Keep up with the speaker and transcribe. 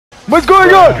What's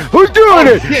going on? Who's doing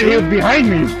it? Shit, he was behind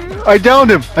me. I downed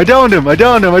him. I downed him. I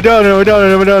downed him. I downed him. I downed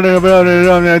him. I downed him. I downed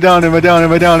him. I downed him. I downed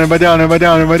him. I downed him. I downed him. I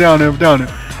downed him. I downed him. I downed him.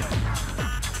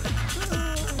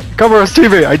 Cover us,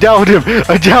 teammate. I downed him.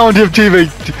 I downed him, teammate.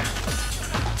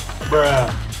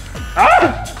 Bruh.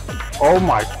 Ah! Oh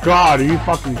my god, are you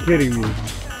fucking kidding me?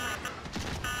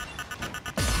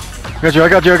 Got you. I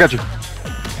got you. I got you.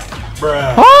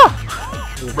 Bruh. Ah!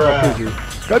 Bruh.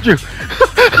 Got you.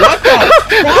 What the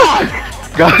fuck?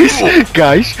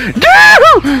 Guys. No!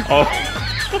 Oh.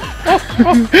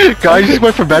 Guys just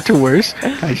went from bad to worse.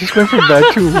 I just went from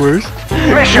bad to worse.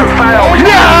 Mission failed.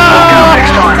 No!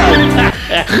 Next time.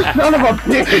 Son of a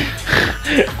bitch.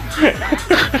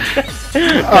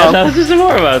 That was just a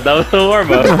warm-up. That was a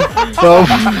warm-up.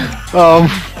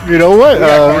 You know what?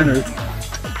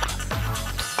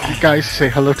 Guys, say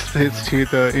hello to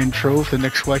the intro of the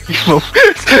next wacky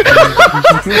moment.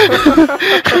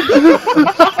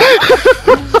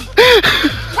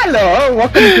 Hello,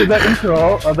 welcome to the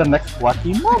intro of the next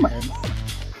wacky moment.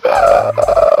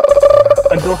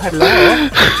 And go hello.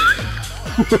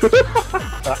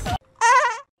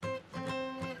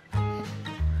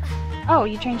 Oh,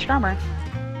 you changed armor.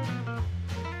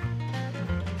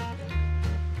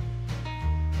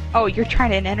 Oh, you're trying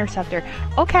to an interceptor.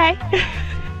 Okay.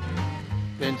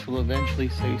 Vince will eventually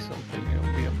say something.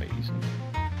 It'll be amazing.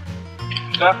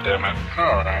 God damn it.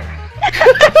 Alright.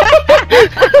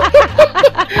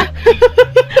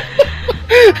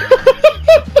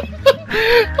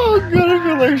 Oh god, I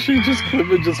feel like she just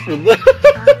clip it just for that.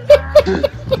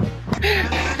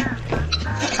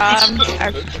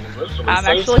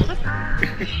 Actually.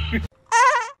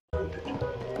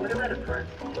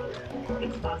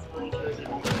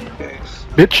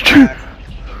 Bitch.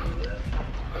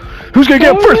 Who's gonna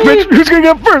get up first, bitch? Who's gonna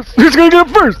get up first? Who's gonna get up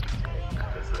first?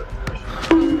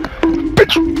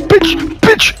 Bitch! Bitch!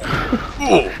 Bitch!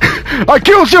 I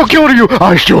still killed you!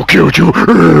 I still killed you!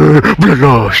 Blood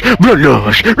loss! Blood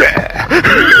loss!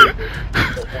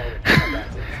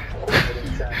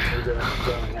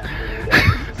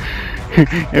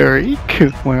 Eric,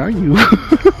 where are you?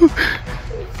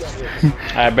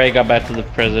 I better go back to the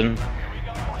prison.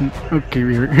 Okay,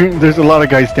 there's a lot of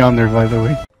guys down there, by the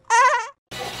way.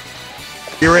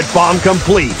 Unit bomb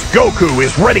complete. Goku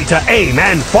is ready to aim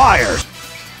and fire.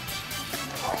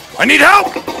 I need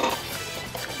help!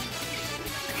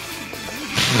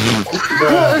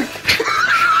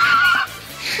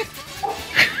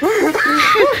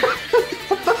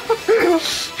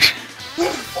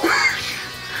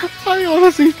 I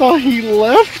honestly thought he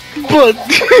left, but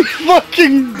he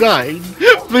fucking died.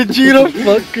 Vegeta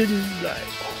fucking died.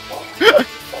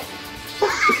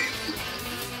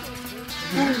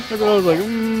 And I was like,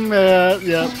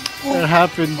 yeah, it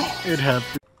happened. It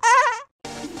happened.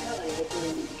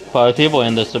 Well, people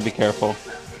in this, so be careful.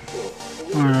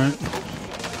 Alright.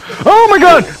 Oh my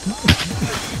god!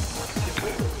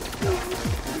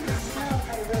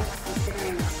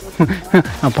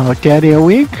 About that,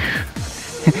 Eric?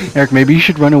 Eric, maybe you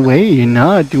should run away and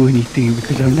not do anything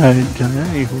because I'm not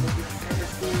dying.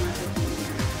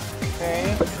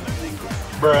 Okay.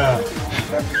 Bruh.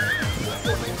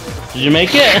 Did you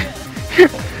make it?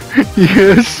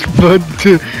 Yes, but...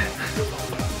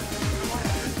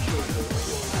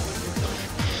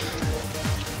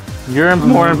 You're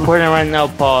more important right now,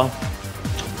 Paul.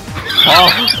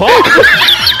 Oh!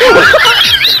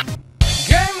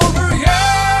 Game over, yeah!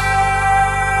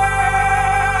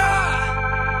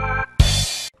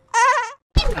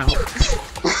 Ow.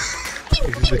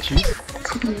 Is this the cheese?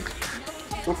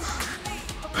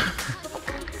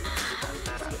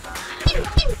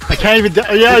 I can't even.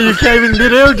 Yeah, you can't even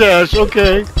do air dash.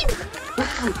 Okay.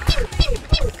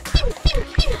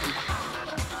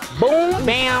 Boom,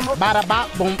 bam, bada bop,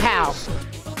 boom, pow.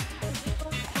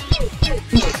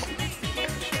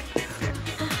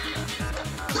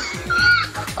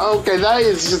 Okay, that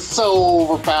is just so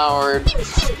overpowered.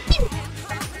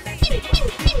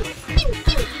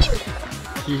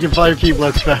 You can fire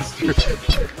keyblades faster.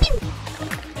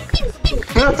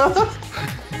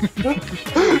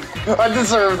 I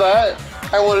deserve that.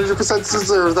 I 100%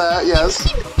 deserve that, yes.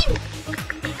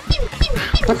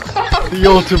 The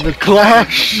ultimate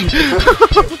clash.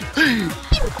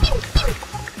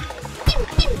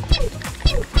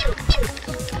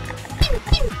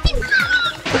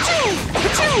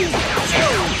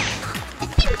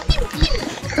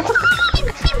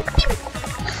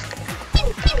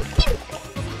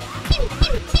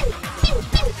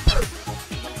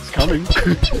 It's coming. It's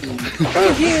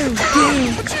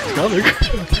coming.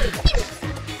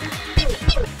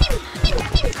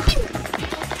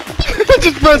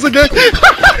 Just press again.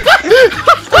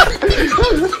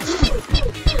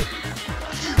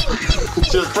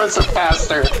 Just press it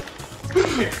faster.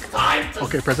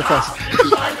 Okay, press it fast.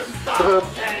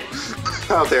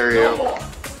 How dare you?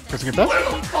 Pressing it fast?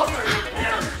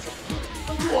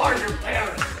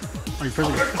 Are you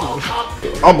pressing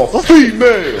it? I'm a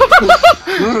female!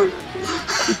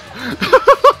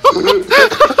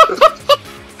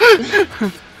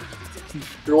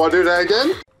 You want to do that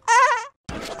again?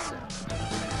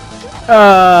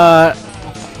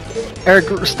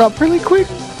 Eric, stop really quick.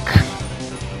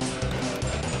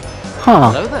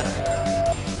 Huh. Hello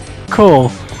there.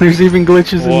 Cool. There's even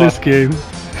glitches in this game.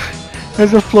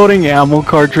 There's a floating ammo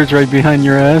cartridge right behind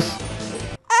your ass.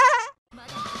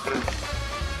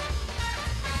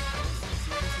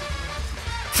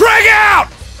 Frag out!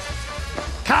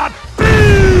 Copy!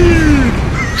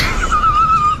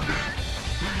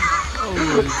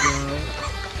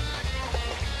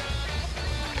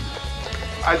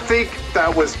 I think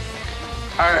that was.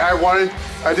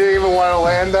 I didn't even want to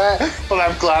land that, but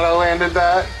I'm glad I landed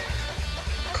that.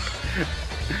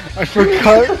 I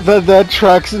forgot that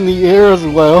tracks in the air as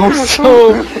well,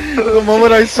 so the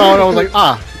moment I saw it I was like,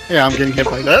 ah, yeah, I'm getting hit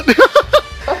by that.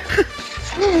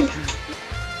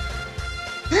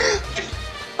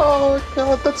 Oh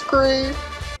god, that's great.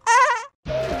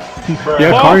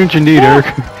 Yeah, carnage indeed, Eric.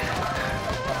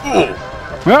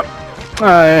 Well,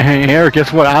 hey, Eric,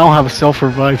 guess what? I don't have a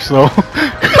self-revive, so...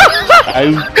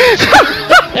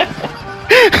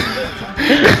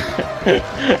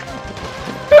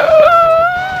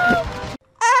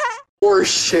 Poor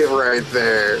shit right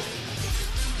there.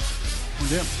 Oh,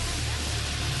 damn.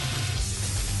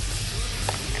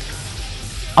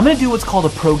 I'm gonna do what's called a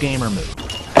pro gamer move.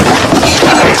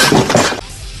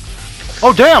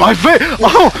 Oh damn! I fit.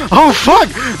 Oh fuck!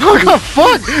 Oh god,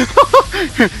 fuck!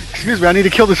 Excuse me, I need to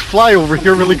kill this fly over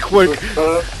here really quick.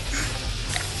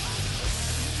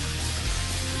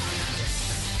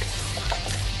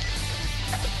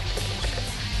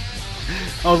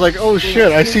 I was like, oh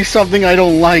shit! I see something I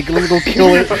don't like. Let me go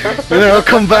kill it, and then I'll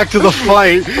come back to the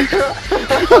fight.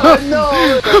 No,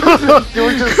 you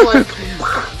were just like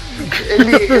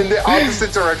in the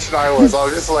opposite direction I was. I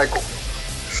was just like.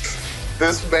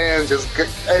 This man just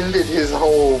ended his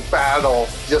whole battle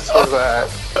just for that.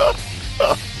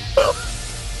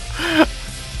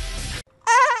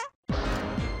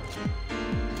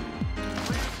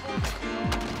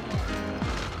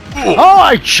 Oh,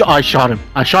 I shot him.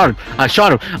 I shot him. I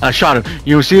shot him. I shot him.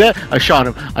 You see that? I shot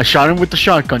him. I shot him with the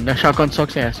shotgun. That shotgun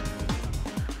sucks ass.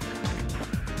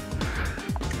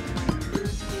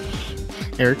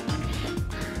 Eric,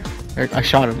 I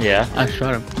shot him. Yeah. I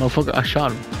shot him. Motherfucker, I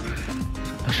shot him.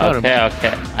 I shot him.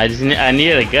 Okay. I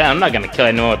needed a gun. I'm not gonna kill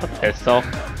anyone with a pistol.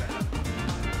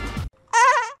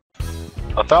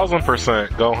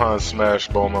 1000% Gohan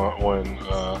smashed Bulma when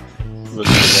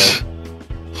Vegeta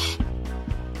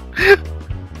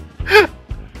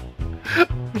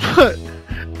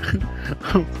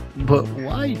but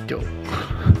why though?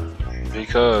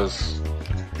 because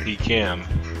he can.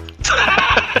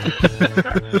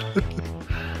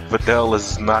 Videl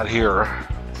is not here.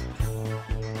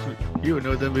 You would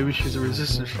know that maybe she's a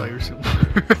resistance fighter somewhere.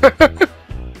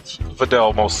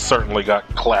 Videl most certainly got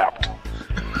clapped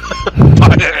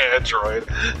by an android.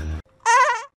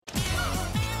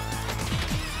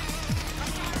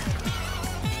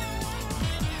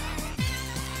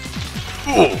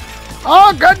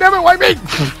 Oh god damn it, why me?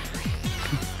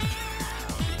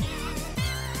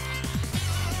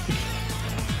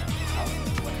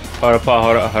 Hold up.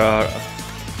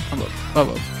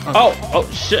 Oh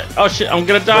shit, I'm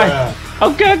gonna die. Bruh.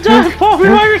 I'm gonna die, Paul,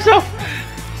 revive yourself!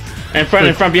 In front,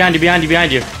 behind you.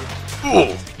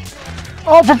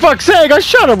 Oh, for fuck's sake, I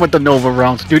shot him with the Nova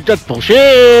rounds, dude, that's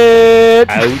bullshit!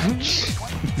 Ouch.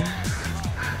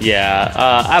 Yeah,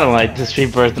 I don't like this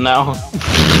rebirth now.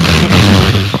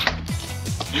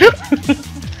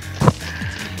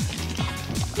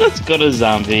 Let's go to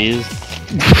zombies.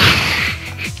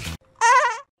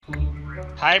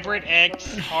 Hybrid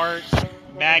X, Heart,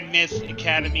 Magnus,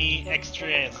 Academy,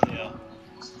 Extrasil.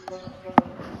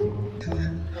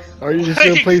 Are you just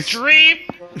gonna play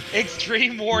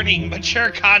Extreme warning, mature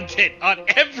content on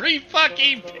every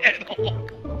fucking panel.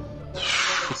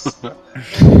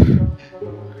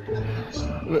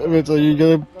 So you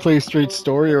gonna play straight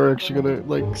story or actually gonna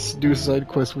like do side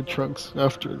quests with Trunks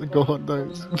after the Gohan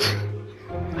dies?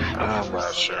 I'm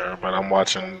not sure, but I'm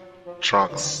watching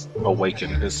Trunks awaken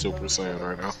his Super Saiyan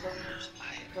right now.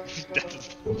 That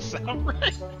doesn't sound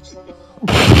right.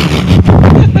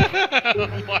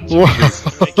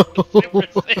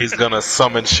 He's gonna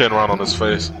summon Shenron on his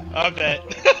face. I bet.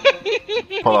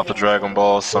 Pull out the Dragon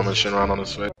Ball, summon Shenron on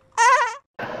his face.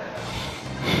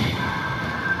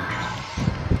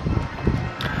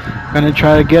 Gonna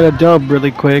try to get a dub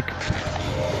really quick.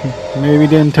 Maybe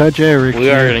didn't touch Eric. We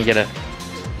are gonna get a.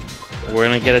 We're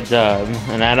gonna get a dub,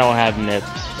 and I don't have nips.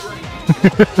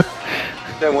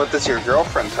 Then what does your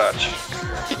girlfriend touch?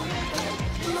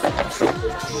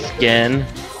 Skin.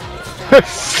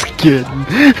 Skin.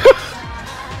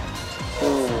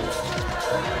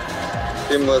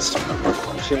 She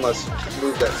must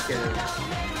move that skin in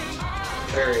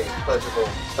very pleasurable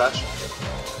fashion.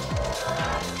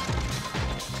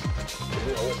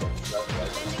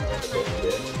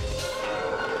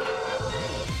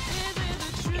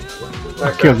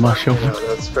 I killed myself. No,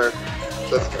 that's fair.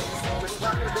 That's fair.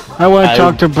 I want to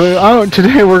talk to.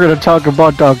 Today we're gonna talk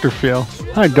about Dr. Phil.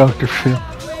 Hi, Dr. Phil.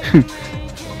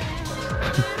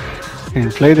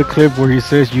 And play the clip where he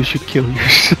says you should kill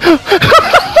yourself.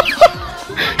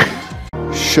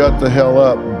 Shut the hell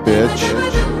up, bitch.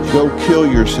 Go kill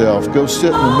yourself. Go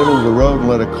sit in the middle of the road and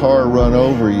let a car run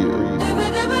over you.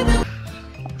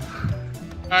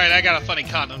 Alright, I got a funny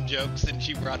condom joke since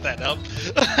you brought that up.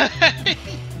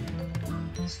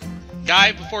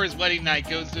 Guy before his wedding night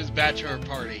goes to his bachelor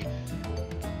party.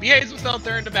 Behaves himself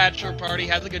during the bachelor party,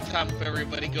 has a good time with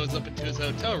everybody, goes up into his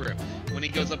hotel room. When he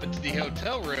goes up into the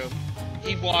hotel room,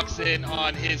 he walks in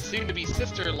on his soon-to-be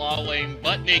sister-in-law laying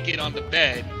butt naked on the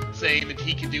bed, saying that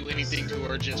he can do anything to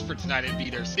her just for tonight and be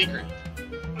their secret.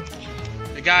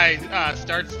 The guy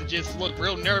starts to just look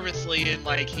real nervously and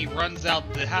like he runs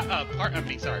out the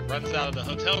runs out of the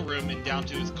hotel room and down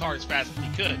to his car as fast as he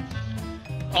could.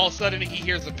 All of a sudden, he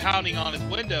hears a pounding on his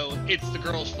window. It's the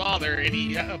girl's father, and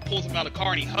he pulls him out of the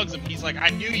car and he hugs him. He's like, "I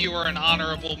knew you were an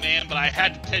honorable man, but I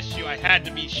had to test you. I had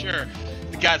to be sure."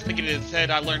 The guy's thinking in his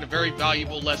head, "I learned a very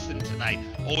valuable lesson tonight.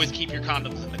 Always keep your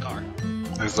condoms in the car."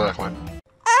 Exactly.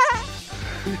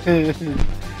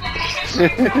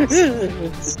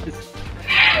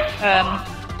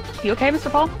 You okay,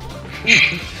 Mr. Paul?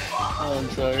 Oh, I'm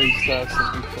sorry, you saw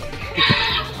something funny.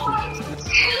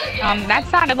 That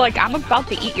sounded like I'm about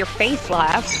to eat your face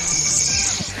laugh.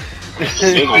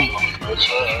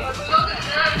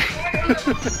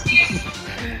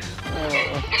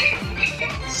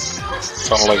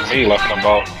 Sound like me laughing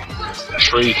about a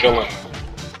tree killing.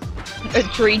 A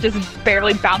tree just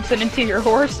barely bouncing into your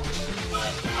horse.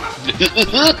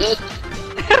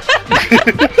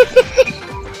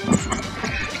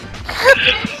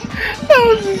 That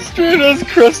was as straight as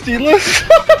crusty list.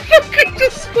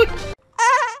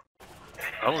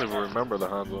 I don't even remember the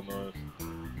Hanzo noise.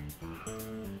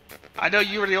 I know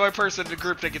you were the only person in the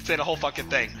group that could say the whole fucking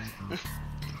thing.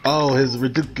 Oh, his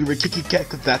Ricky cat,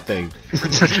 that thing.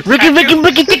 Ricky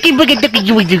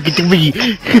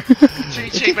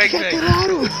Chee bang bang.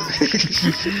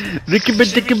 Ricky boo.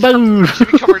 Jimmy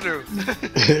cover new.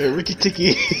 Ricky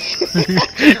Tiki.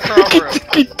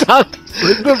 Tiki Top.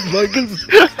 What the fuck is?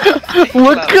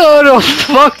 What kind of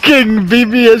fucking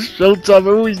BBS Showtime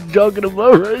are we talking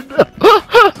about right now?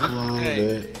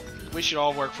 Hey, we should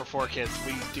all work for 4Kids.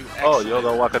 We do excellent. Oh, yo,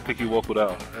 the Waka Tiki Woku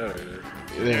down.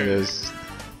 There it is.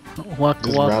 Waka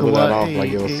Just waka rounded that off waka,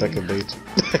 like it was hey, second bait.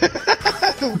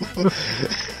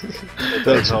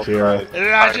 That's help, right? And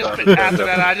then after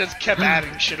that, I just kept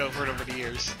adding shit over and over the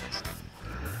years.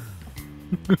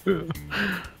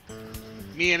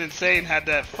 Me and Insane had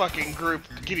that fucking group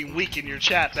getting weak in your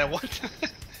chat that one time.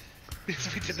 Because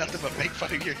we did nothing but make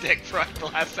fun of your dick for like the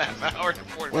last half hour.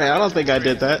 Wait, I don't think I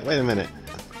did that. Wait a minute.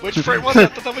 Which friend was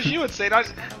that? I thought that was you, Insane.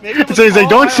 Maybe it was Say, Paul,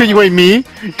 don't insinuate me.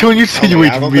 Don't you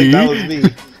insinuate I don't me. think that was me.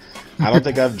 I don't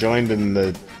think I've joined in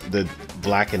the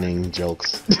blackening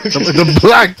jokes. The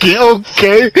black,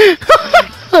 okay.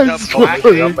 The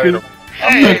blackening.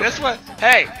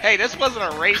 Hey, this wasn't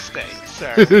a race thing,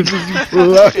 sir.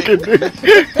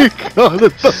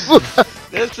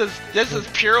 This is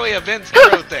purely a Vince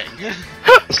Crow thing.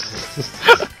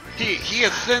 He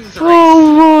ascends race.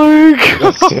 Oh my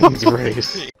god. Ascends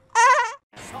race.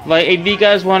 Like, if you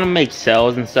guys want to make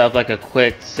cells and stuff, like a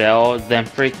quick cell, then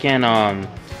freaking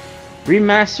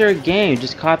remaster a game.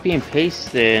 Just copy and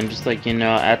paste it, and just like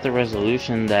at the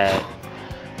resolution that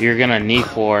you're gonna need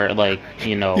for like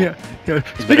Yeah.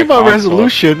 Speaking about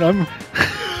resolution, I'm.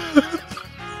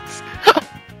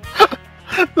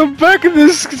 The back of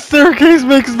this staircase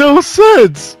makes no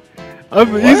sense.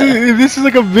 This is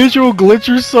like a visual glitch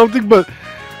or something, but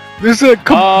there's a.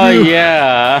 Oh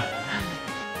yeah.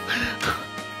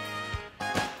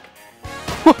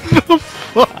 What the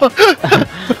fuck?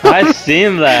 I've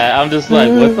seen that. I'm just like,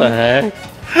 what the heck?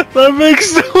 That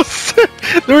makes no sense.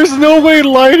 There's no way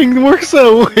lighting works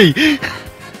that way.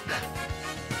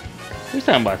 Who's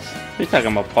talking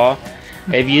about? Paul?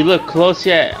 If you look close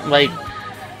at like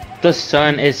The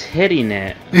sun is hitting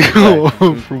it.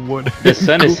 From what? The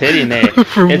sun is hitting it.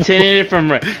 It's hitting it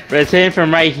from right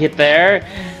there,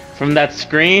 from that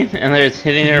screen, and then it's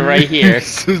hitting it right here.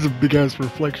 This is a big ass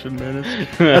reflection, man.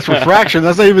 That's refraction.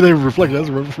 That's not even a reflection. That's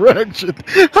refraction.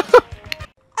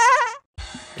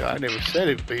 I never said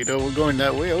it, but you know, we're going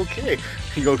that way, okay.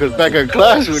 You know, because back in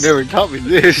class, we never taught me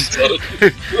this.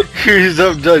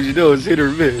 Sometimes, you know, it's hit or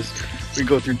miss. We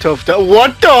go through tough times.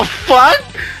 What the fuck?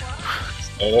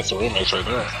 Hey, that's a remix right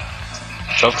there.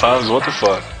 Tough times, what the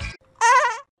fuck?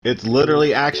 It's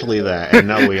literally actually that, and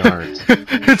no, we aren't.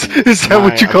 Is that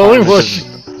what you call it?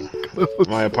 What?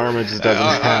 My apartment just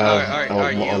doesn't have a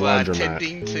Are you laundromat.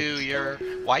 tending to your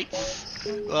whites?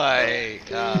 Like,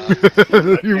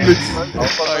 You mix.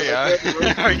 oh yeah.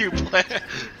 Are you playing?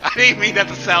 I didn't mean that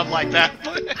to sound like that.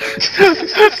 But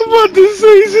I'm about to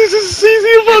say, this is easy.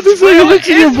 I'm about to say, you're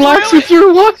mixing your blacks with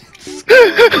your whites.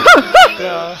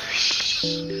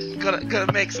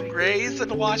 Gonna make some grays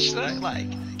and wash that. Like,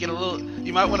 get a little.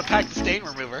 You might want to pack the stain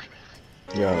remover.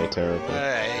 Yeah, terrible.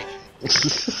 Hey.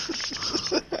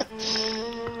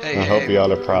 I hope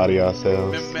y'all are proud of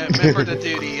yourselves. Remember to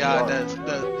do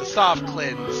the soft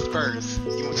cleanse first.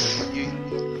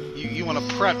 You want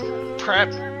to prep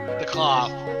the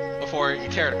cloth before you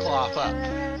tear the cloth up.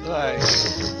 Like.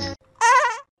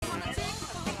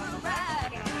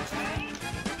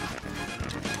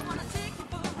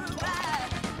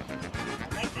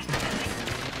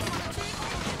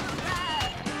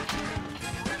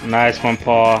 Nice one,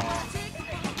 Paul.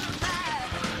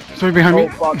 Somebody behind me.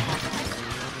 Fuck.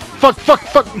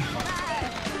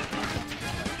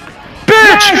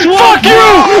 Bitch! Nice Fuck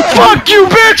you! Fuck you,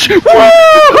 bitch! Woo!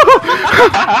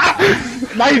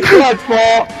 Nice clutch,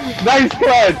 Paul! Nice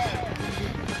clutch!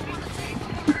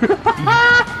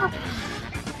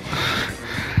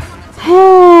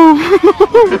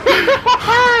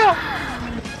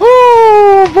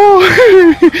 Oh boy!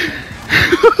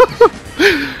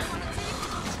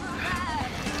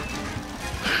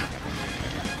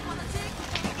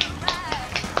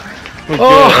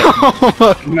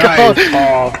 Oh my Nice,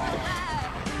 God. Paul.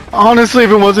 Honestly, if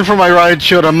it wasn't for my riot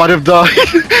shield, I might have died.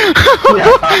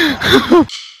 Yeah.